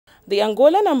The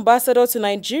Angolan ambassador to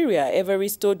Nigeria,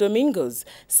 Evaristo Domingos,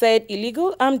 said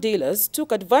illegal arms dealers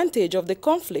took advantage of the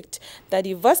conflict that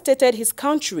devastated his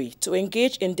country to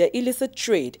engage in their illicit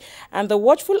trade, and the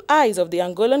watchful eyes of the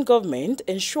Angolan government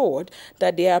ensured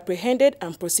that they are apprehended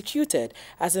and prosecuted,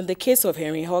 as in the case of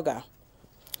Henry Hogger.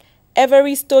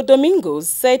 Evaristo Domingos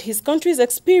said his country's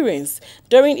experience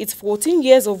during its 14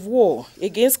 years of war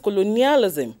against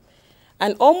colonialism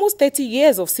and almost 30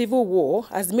 years of civil war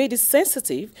has made it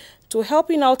sensitive to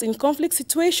helping out in conflict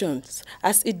situations,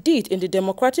 as it did in the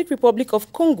Democratic Republic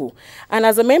of Congo. And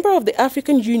as a member of the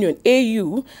African Union,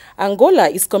 AU, Angola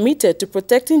is committed to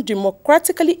protecting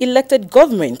democratically elected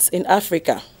governments in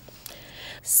Africa.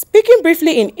 Speaking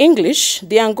briefly in English,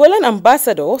 the Angolan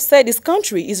ambassador said his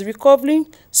country is recovering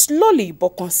slowly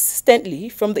but consistently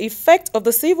from the effect of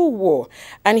the civil war,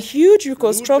 and huge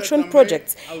reconstruction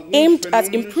projects aimed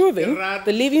at improving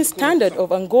the living standard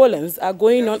of Angolans are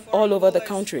going on all over the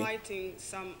country.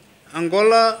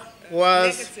 Angola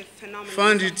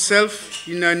found itself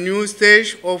in a new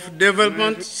stage of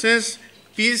development since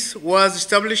peace was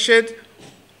established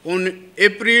on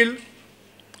April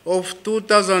of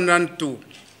 2002.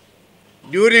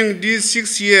 During these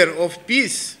 6 years of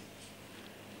peace,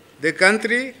 the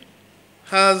country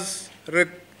has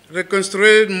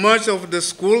reconstructed much of the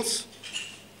schools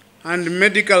and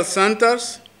medical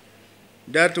centers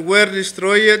that were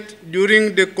destroyed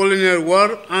during the colonial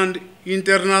war and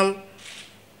internal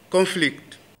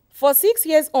conflict. For 6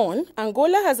 years on,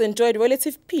 Angola has enjoyed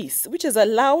relative peace, which has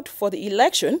allowed for the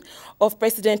election of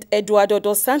President Eduardo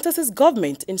dos Santos'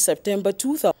 government in September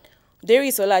 2000.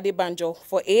 Omotola-Aderinsola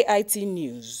for AIT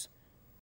News.